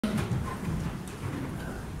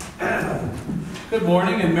Good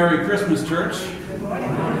morning and Merry Christmas, church. Good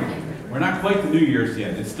morning. We're not quite the New Year's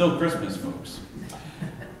yet. It's still Christmas, folks.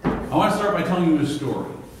 I want to start by telling you a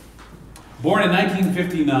story. Born in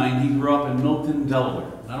 1959, he grew up in Milton,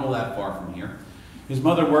 Delaware, not all that far from here. His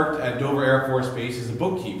mother worked at Dover Air Force Base as a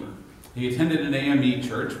bookkeeper. He attended an AME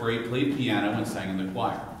church where he played piano and sang in the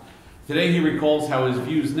choir. Today he recalls how his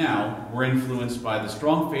views now were influenced by the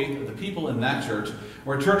strong faith of the people in that church,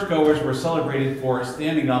 where churchgoers were celebrated for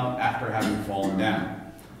standing up after having fallen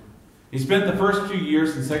down. He spent the first few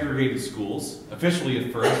years in segregated schools, officially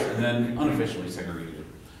at first and then unofficially segregated.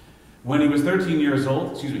 When he was 16 years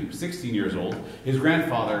old, his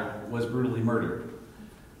grandfather was brutally murdered.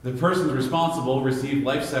 The persons responsible received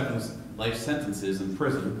life sentences in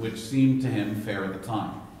prison, which seemed to him fair at the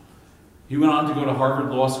time. He went on to go to Harvard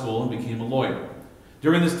Law School and became a lawyer.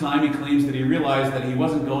 During this time, he claims that he realized that he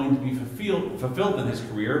wasn't going to be fulfilled in his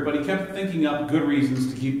career, but he kept thinking up good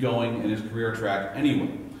reasons to keep going in his career track anyway.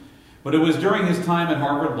 But it was during his time at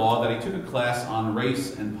Harvard Law that he took a class on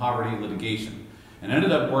race and poverty litigation, and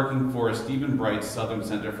ended up working for Stephen Bright's Southern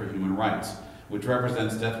Center for Human Rights, which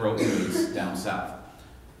represents death row inmates down south.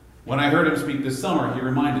 When I heard him speak this summer, he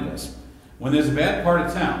reminded us, when there's a bad part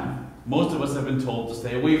of town, most of us have been told to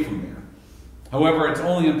stay away from there. However, it's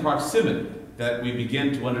only in proximity that we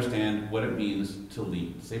begin to understand what it means to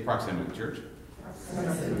lead. Say proximity, church.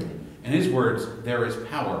 Proximity. In his words, there is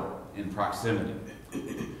power in proximity.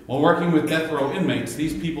 While working with death row inmates,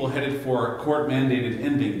 these people headed for a court-mandated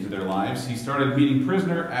ending to their lives. He started meeting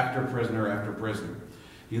prisoner after prisoner after prisoner.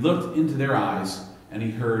 He looked into their eyes and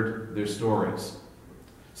he heard their stories.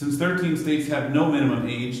 Since 13 states have no minimum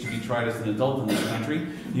age to be tried as an adult in this country,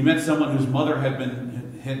 he met someone whose mother had been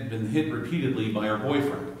hit repeatedly by her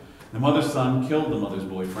boyfriend. The mother's son killed the mother's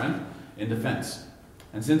boyfriend in defense.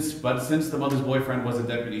 But since the mother's boyfriend was a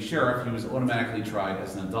deputy sheriff, he was automatically tried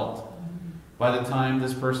as an adult. By the time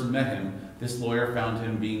this person met him, this lawyer found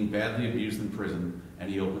him being badly abused in prison, and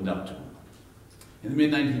he opened up to him. In the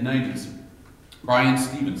mid-1990s, Brian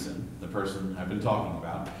Stevenson, the person I've been talking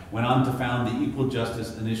about, went on to found the Equal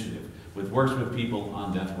Justice Initiative, which works with people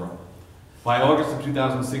on death row. By August of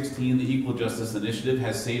 2016, the Equal Justice Initiative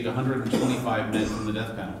has saved 125 men from the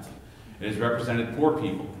death penalty. It has represented poor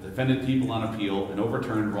people, defended people on appeal, and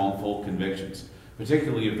overturned wrongful convictions,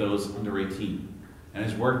 particularly of those under 18, and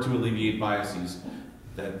has worked to alleviate biases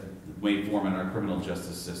that may form in our criminal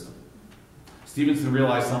justice system. Stevenson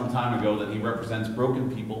realized some time ago that he represents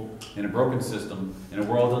broken people in a broken system in a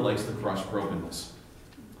world that likes to crush brokenness.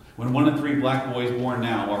 When 1 in 3 black boys born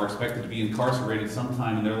now are expected to be incarcerated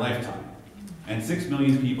sometime in their lifetime, and 6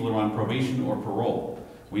 million people are on probation or parole,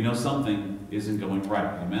 we know something isn't going right.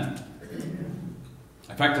 Amen?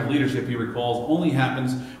 Effective leadership, he recalls, only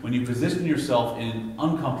happens when you position yourself in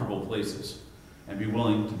uncomfortable places and be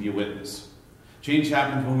willing to be a witness. Change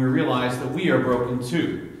happens when we realize that we are broken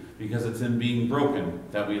too, because it's in being broken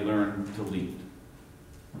that we learn to lead.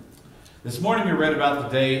 This morning we read about the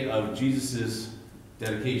day of Jesus'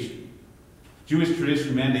 dedication. Jewish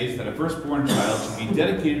tradition mandates that a firstborn child should be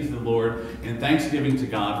dedicated to the Lord in thanksgiving to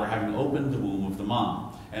God for having opened the womb of the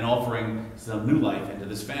mom and offering some new life into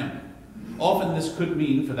this family. Often this could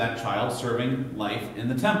mean for that child serving life in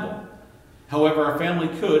the temple. However, a family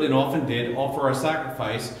could, and often did, offer a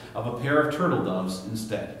sacrifice of a pair of turtle doves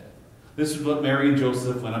instead. This is what Mary and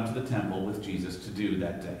Joseph went up to the temple with Jesus to do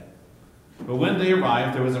that day. But when they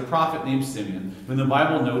arrived, there was a prophet named Simeon, whom the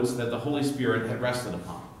Bible notes that the Holy Spirit had rested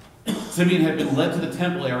upon. Simeon had been led to the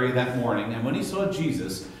temple area that morning, and when he saw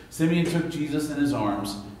Jesus, Simeon took Jesus in his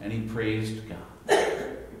arms, and he praised God.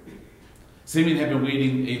 Simeon had been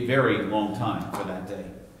waiting a very long time for that day.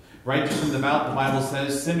 Righteous and devout, the Bible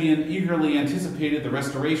says, Simeon eagerly anticipated the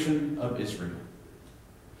restoration of Israel.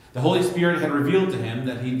 The Holy Spirit had revealed to him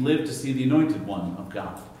that he'd lived to see the anointed one of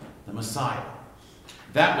God, the Messiah.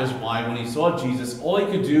 That was why when he saw Jesus, all he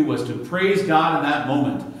could do was to praise God in that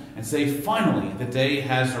moment and say, finally, the day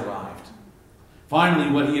has arrived.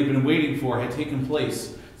 Finally, what he had been waiting for had taken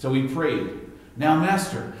place, so he prayed, now,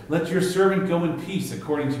 Master, let your servant go in peace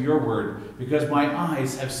according to your word, because my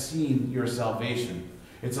eyes have seen your salvation.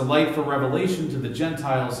 It's a light for revelation to the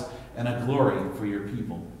Gentiles and a glory for your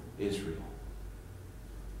people, Israel.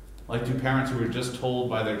 Like two parents who were just told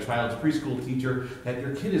by their child's preschool teacher that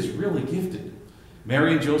your kid is really gifted,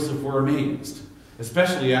 Mary and Joseph were amazed,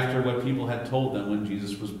 especially after what people had told them when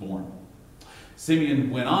Jesus was born.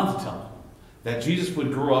 Simeon went on to tell them that Jesus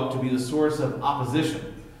would grow up to be the source of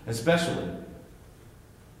opposition, especially,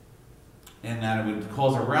 and that it would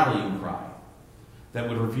cause a rallying cry that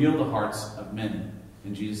would reveal the hearts of many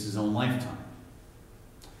in Jesus' own lifetime.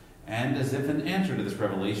 And as if in answer to this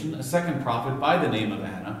revelation, a second prophet by the name of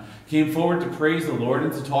Anna came forward to praise the Lord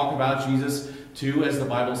and to talk about Jesus to, as the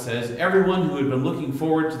Bible says, everyone who had been looking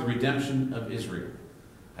forward to the redemption of Israel.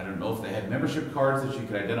 I don't know if they had membership cards that she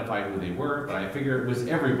could identify who they were, but I figure it was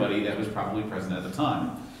everybody that was probably present at the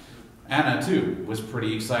time. Anna, too, was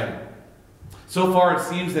pretty excited. So far, it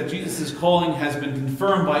seems that Jesus' calling has been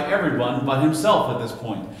confirmed by everyone but himself at this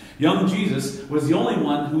point. Young Jesus was the only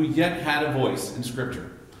one who yet had a voice in Scripture.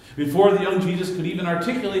 Before the young Jesus could even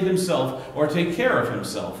articulate himself or take care of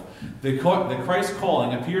himself, the Christ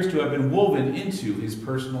calling appears to have been woven into his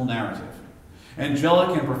personal narrative.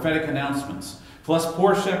 Angelic and prophetic announcements, plus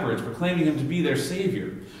poor shepherds proclaiming him to be their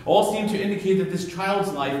Savior, all seem to indicate that this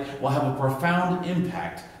child's life will have a profound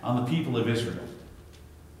impact on the people of Israel.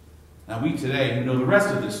 Now we today, who know the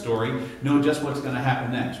rest of this story, know just what's going to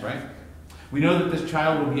happen next, right? We know that this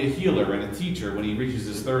child would be a healer and a teacher when he reaches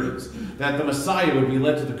his 30s, that the Messiah would be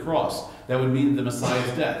led to the cross. That would mean the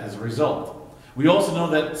Messiah's death as a result. We also know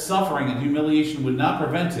that suffering and humiliation would not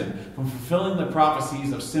prevent him from fulfilling the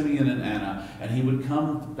prophecies of Simeon and Anna, and he would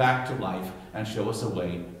come back to life and show us a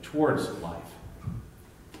way towards life.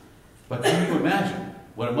 But can you imagine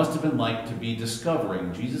what it must have been like to be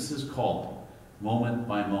discovering Jesus' calling moment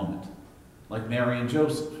by moment, like Mary and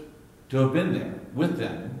Joseph, to have been there with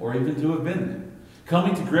them, or even to have been there,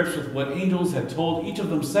 coming to grips with what angels had told each of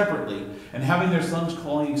them separately, and having their son's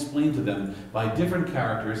calling explained to them by different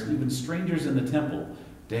characters, even strangers in the temple,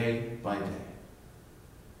 day by day.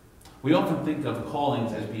 We often think of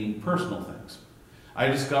callings as being personal things. I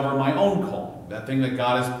discover my own calling, that thing that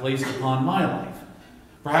God has placed upon my life.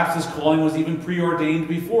 Perhaps this calling was even preordained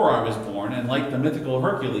before I was born, and like the mythical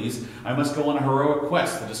Hercules, I must go on a heroic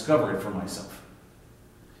quest to discover it for myself.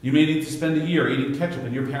 You may need to spend a year eating ketchup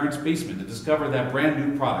in your parents' basement to discover that brand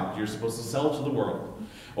new product you're supposed to sell to the world.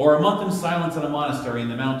 Or a month in silence in a monastery in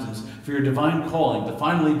the mountains for your divine calling to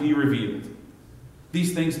finally be revealed.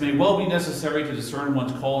 These things may well be necessary to discern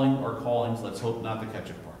one's calling or callings, let's hope not the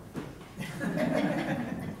ketchup part.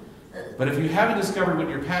 But if you haven't discovered what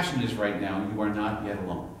your passion is right now, you are not yet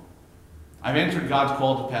alone. I've answered God's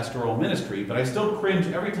call to pastoral ministry, but I still cringe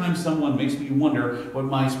every time someone makes me wonder what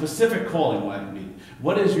my specific calling might be.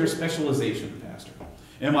 What is your specialization, Pastor?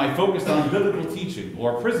 Am I focused on biblical teaching,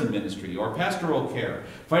 or prison ministry, or pastoral care,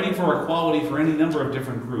 fighting for equality for any number of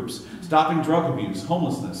different groups, stopping drug abuse,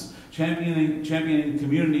 homelessness, championing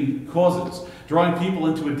community causes, drawing people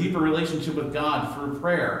into a deeper relationship with God through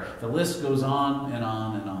prayer? The list goes on and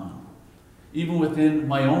on and on. Even within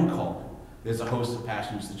my own calling, there's a host of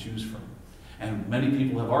passions to choose from. And many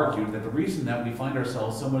people have argued that the reason that we find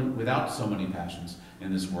ourselves without so many passions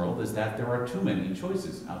in this world is that there are too many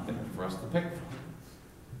choices out there for us to pick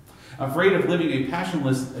from. Afraid of living a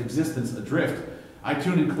passionless existence adrift, I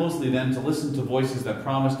tune in closely then to listen to voices that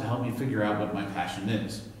promise to help me figure out what my passion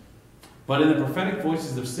is. But in the prophetic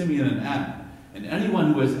voices of Simeon and Anna, and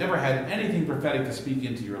anyone who has ever had anything prophetic to speak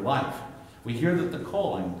into your life, we hear that the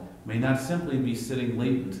calling may not simply be sitting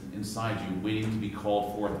latent inside you, waiting to be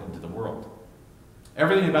called forth into the world.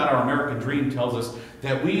 Everything about our American dream tells us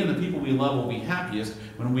that we and the people we love will be happiest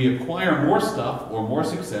when we acquire more stuff or more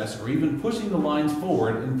success, or even pushing the lines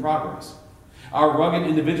forward in progress. Our rugged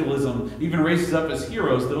individualism even raises up as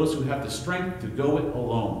heroes those who have the strength to go it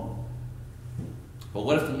alone. But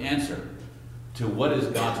what if the answer to what is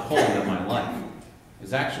God's calling in my life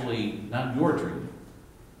is actually not your dream,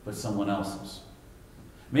 but someone else's?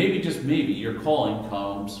 Maybe, just maybe, your calling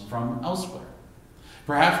comes from elsewhere.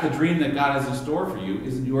 Perhaps the dream that God has in store for you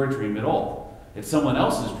isn't your dream at all. It's someone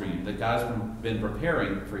else's dream that God has been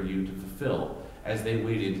preparing for you to fulfill as they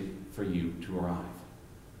waited for you to arrive.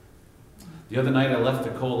 The other night I left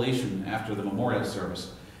the coalition after the memorial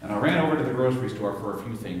service, and I ran over to the grocery store for a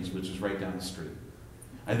few things, which is right down the street.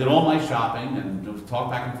 I did all my shopping and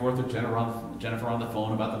talked back and forth with Jennifer on the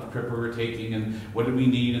phone about the trip we were taking and what did we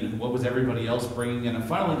need and what was everybody else bringing. And I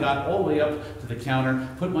finally got all the way up to the counter,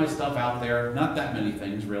 put my stuff out there. Not that many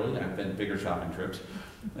things, really. I've been bigger shopping trips.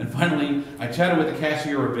 And finally, I chatted with the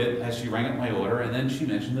cashier a bit as she rang up my order, and then she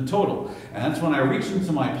mentioned the total. And that's when I reached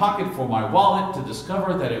into my pocket for my wallet to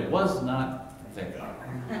discover that it was not there.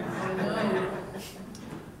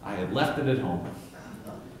 I had left it at home.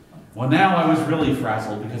 Well, now I was really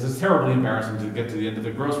frazzled because it's terribly embarrassing to get to the end of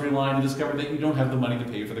the grocery line and discover that you don't have the money to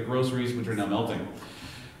pay for the groceries, which are now melting.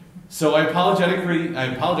 So I apologized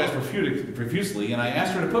profusely, and I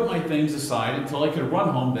asked her to put my things aside until I could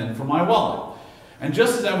run home then for my wallet. And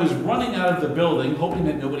just as I was running out of the building, hoping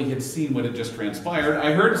that nobody had seen what had just transpired,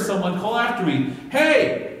 I heard someone call after me,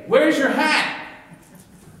 "Hey, where's your hat?"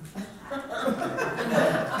 I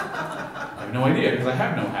have no idea, because I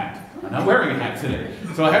have no hat. I'm not wearing a hat today.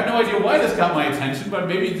 So I have no idea why this got my attention, but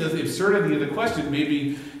maybe the absurdity of the question made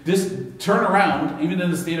me just turn around, even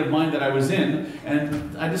in the state of mind that I was in,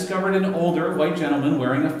 and I discovered an older white gentleman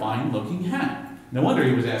wearing a fine-looking hat. No wonder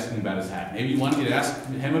he was asking about his hat. Maybe he wanted me to ask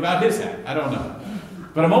him about his hat. I don't know.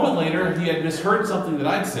 But a moment later, he had misheard something that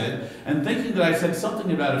I'd said, and thinking that I said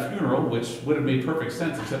something about a funeral, which would have made perfect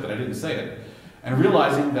sense, except that I didn't say it, and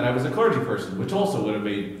realizing that I was a clergy person, which also would have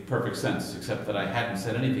made perfect sense, except that I hadn't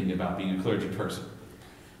said anything about being a clergy person.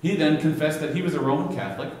 He then confessed that he was a Roman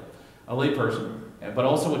Catholic, a lay person, but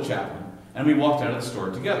also a chaplain, and we walked out of the store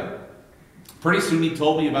together. Pretty soon he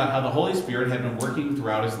told me about how the Holy Spirit had been working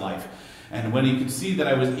throughout his life, and when he could see that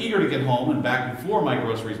I was eager to get home and back before my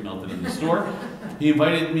groceries melted in the store, he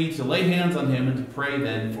invited me to lay hands on him and to pray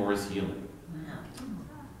then for his healing.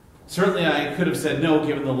 Certainly I could have said no,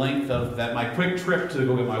 given the length of that my quick trip to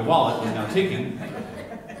go get my wallet was now taken.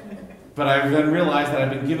 But I then realized that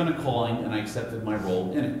I'd been given a calling and I accepted my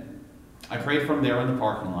role in it. I prayed from there in the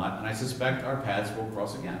parking lot, and I suspect our paths will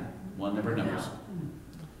cross again. One never knows.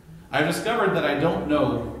 I've discovered that I don't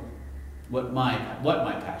know what my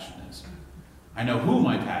passion is. I know who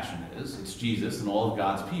my passion is. It's Jesus and all of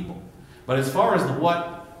God's people. But as far as the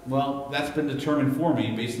what, well, that's been determined for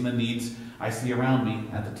me based on the needs I see around me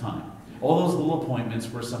at the time. All those little appointments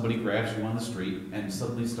where somebody grabs you on the street and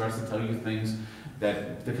suddenly starts to tell you things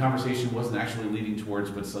that the conversation wasn't actually leading towards,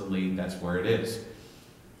 but suddenly that's where it is.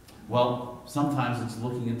 Well, sometimes it's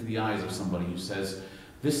looking into the eyes of somebody who says,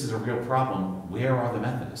 this is a real problem. Where are the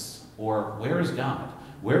Methodists? Or where is God?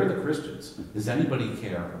 Where are the Christians? Does anybody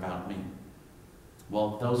care about me?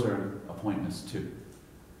 Well, those are appointments too.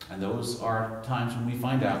 And those are times when we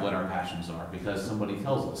find out what our passions are, because somebody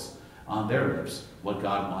tells us on their lips what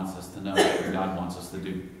God wants us to know, what God wants us to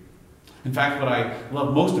do. In fact, what I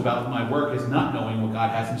love most about my work is not knowing what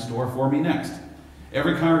God has in store for me next.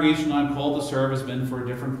 Every congregation I'm called to serve has been for a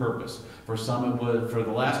different purpose. For some, it was, for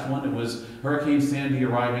the last one, it was Hurricane Sandy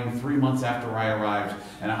arriving 3 months after I arrived,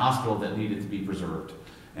 and a hospital that needed to be preserved.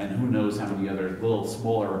 And who knows how many other little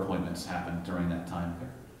smaller appointments happened during that time there.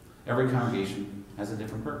 Every congregation has a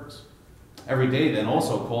different purpose. Every day then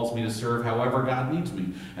also calls me to serve however God needs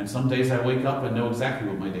me. And some days I wake up and know exactly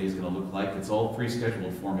what my day is going to look like. It's all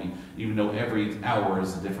pre-scheduled for me, even though every hour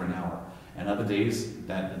is a different hour. And other days,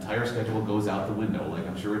 that entire schedule goes out the window, like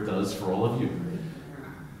I'm sure it does for all of you.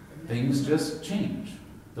 Things just change,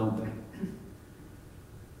 don't they?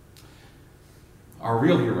 Our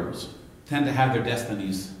real heroes tend to have their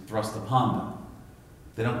destinies thrust upon them.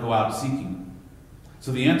 They don't go out seeking them.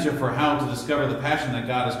 So the answer for how to discover the passion that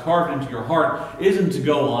God has carved into your heart isn't to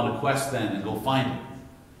go on a quest then and go find it.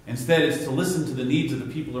 Instead, it's to listen to the needs of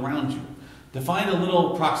the people around you, to find a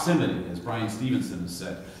little proximity, as Brian Stevenson has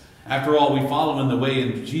said. After all, we follow in the way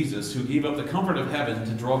of Jesus, who gave up the comfort of heaven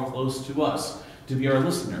to draw close to us, to be our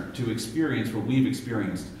listener, to experience what we've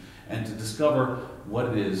experienced, and to discover what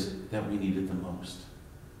it is that we needed the most.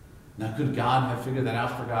 Now, could God have figured that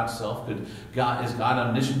out for God's self? Is God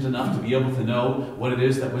omniscient enough to be able to know what it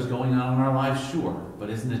is that was going on in our lives? Sure, but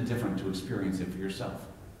isn't it different to experience it for yourself?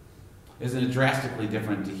 Isn't it drastically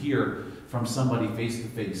different to hear from somebody face to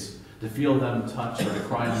face, to feel them touch or to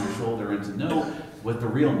cry on your shoulder, and to know what the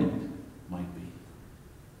real need might be?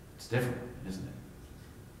 It's different, isn't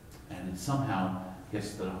it? And it somehow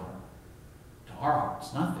gets to the heart, to our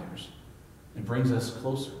hearts, not theirs. It brings us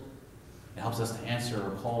closer. It helps us to answer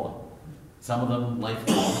a call. Some of them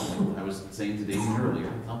lifelong, like I was saying to David earlier.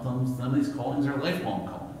 Some of these callings are lifelong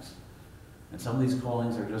callings. And some of these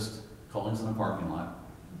callings are just callings in a parking lot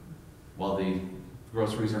while the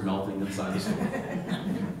groceries are melting inside the store.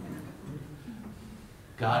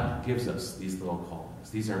 God gives us these little callings.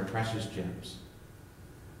 These are precious gems.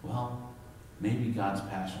 Well, maybe God's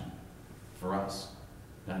passion for us,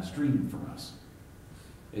 God's dream for us,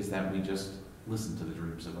 is that we just listen to the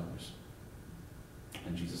dreams of others.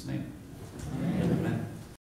 In Jesus' name.